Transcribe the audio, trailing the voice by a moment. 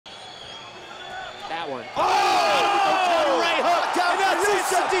That one. Oh! Right hook. Down and that's it.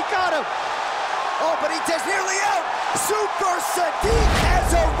 Sodiq got him. Oh, but he just nearly out. Super Sodiq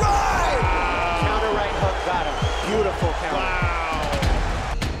has arrived. Counter right hook got him. Beautiful counter. Wow.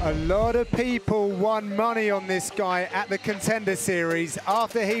 A lot of people won money on this guy at the Contender Series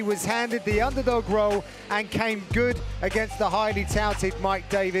after he was handed the underdog role and came good against the highly touted Mike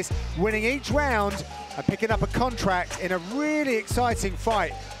Davis, winning each round and picking up a contract in a really exciting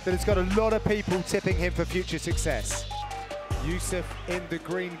fight that has got a lot of people tipping him for future success. Yusuff in the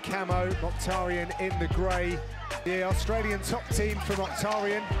green camo, Octagon in the grey. The Australian top team from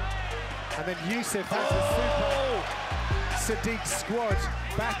Octagon. And then Yusuff has a super Sodiq squad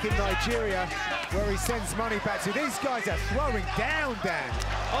back in Nigeria, where he sends money back to. These guys are throwing down, Dan.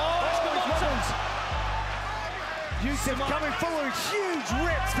 Oh, Yusuff coming forward, huge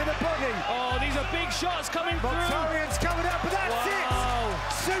rips to the body. oh, these are big shots coming through. Octagon's coming up, but that's it.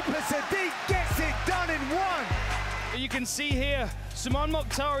 Super Sodiq gets it done in one. You can see here, Simon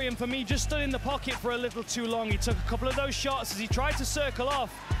Mokhtarian, for me, just stood in the pocket for a little too long. He took a couple of those shots as he tried to circle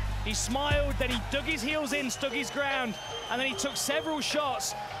off. He smiled, then he dug his heels in, stuck his ground, and then he took several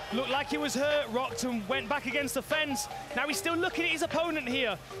shots. Looked like he was hurt, rocked and went back against the fence. Now he's still looking at his opponent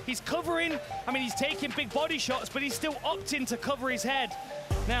here. He's covering, I mean, he's taking big body shots, but he's still opting to cover his head.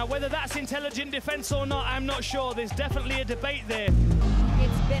 Now, whether that's intelligent defense or not, I'm not sure. There's definitely a debate there.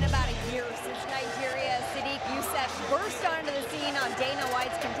 It's been about a year since Nigeria's Sodiq Yusuff burst onto the scene on Dana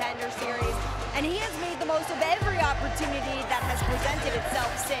White's Contender Series, and he has made the most of every opportunity that has presented itself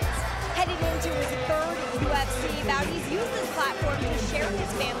since. Heading into his third UFC bout, he's used this platform to share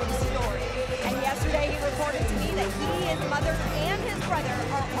his family's story. And yesterday he reported to me that he, his mother, and his brother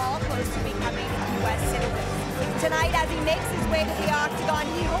are all close to becoming U.S. citizens. Tonight, as he makes his way to the Octagon,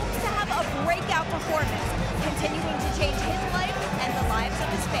 he hopes to have a breakout performance, continuing to change his life and the lives of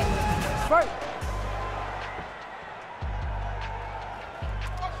his family. Fight.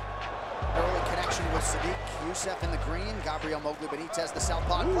 Early connection with Sodiq Yusuff in the green, Gabriel Mowgli Benitez, the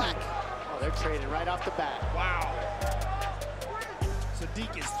southpaw in black. Oh, they're trading right off the bat. Wow.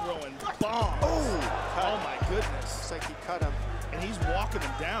 Sodiq is throwing bombs. Oh my goodness. Looks like he cut him. And he's walking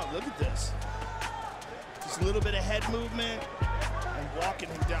him down. Look at this. Just a little bit of head movement and walking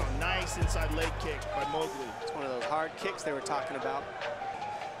him down. Nice inside leg kick by Mowgli. It's one of those hard kicks they were talking about.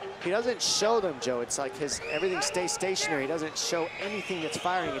 He doesn't show them, Joe. It's like everything stays stationary. He doesn't show anything that's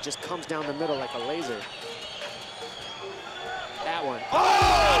firing. It just comes down the middle like a laser. That one.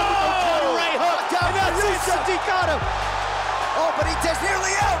 Oh! Right hook. Down And that's it. Sodiq got him. Oh, but he just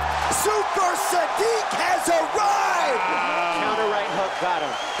nearly out. Super Sodiq has arrived. Counter right hook got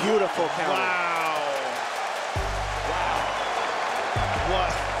him. Beautiful counter. Wow.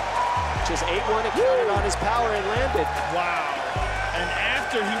 What? Just 8-1, it counted on his power and landed. Wow. And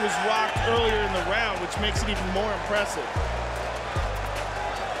after he was rocked earlier in the round, which makes it even more impressive.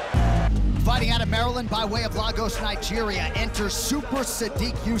 Fighting out of Maryland by way of Lagos, Nigeria, enters Super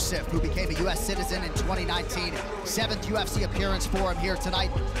Sodiq Yusuff, who became a U.S. citizen in 2019. 7th UFC appearance for him here tonight.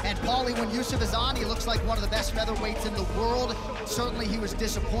 And Paulie, when Yusuff is on, he looks like one of the best featherweights in the world. Certainly he was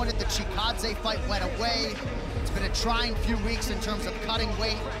disappointed the Chikadze fight went away. It's been a trying few weeks in terms of cutting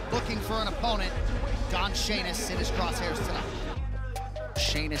weight, looking for an opponent. Don Shainis in his crosshairs tonight.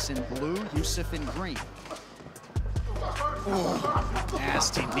 Shainis in blue, Yusuff in green. Ooh,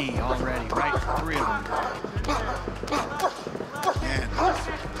 nasty knee already, right? 3 of them. Man,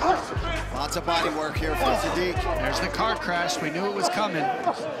 lots of body work here for Sodiq. There's the car crash. We knew it was coming.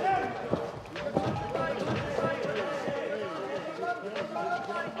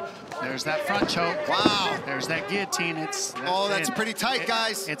 There's that front choke. Wow. There's that guillotine. That's pretty tight,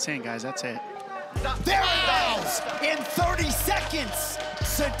 guys. It's in, guys. That's it. There it goes! In 30 seconds,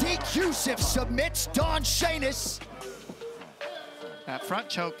 Sodiq Yusuff submits Don Shainis. That front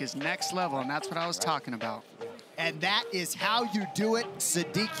choke is next level, and that's what I was talking about. And that is how you do it.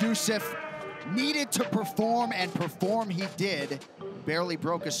 Sodiq Yusuff needed to perform, and perform he did. Barely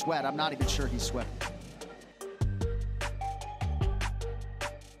broke a sweat. I'm not even sure he sweated.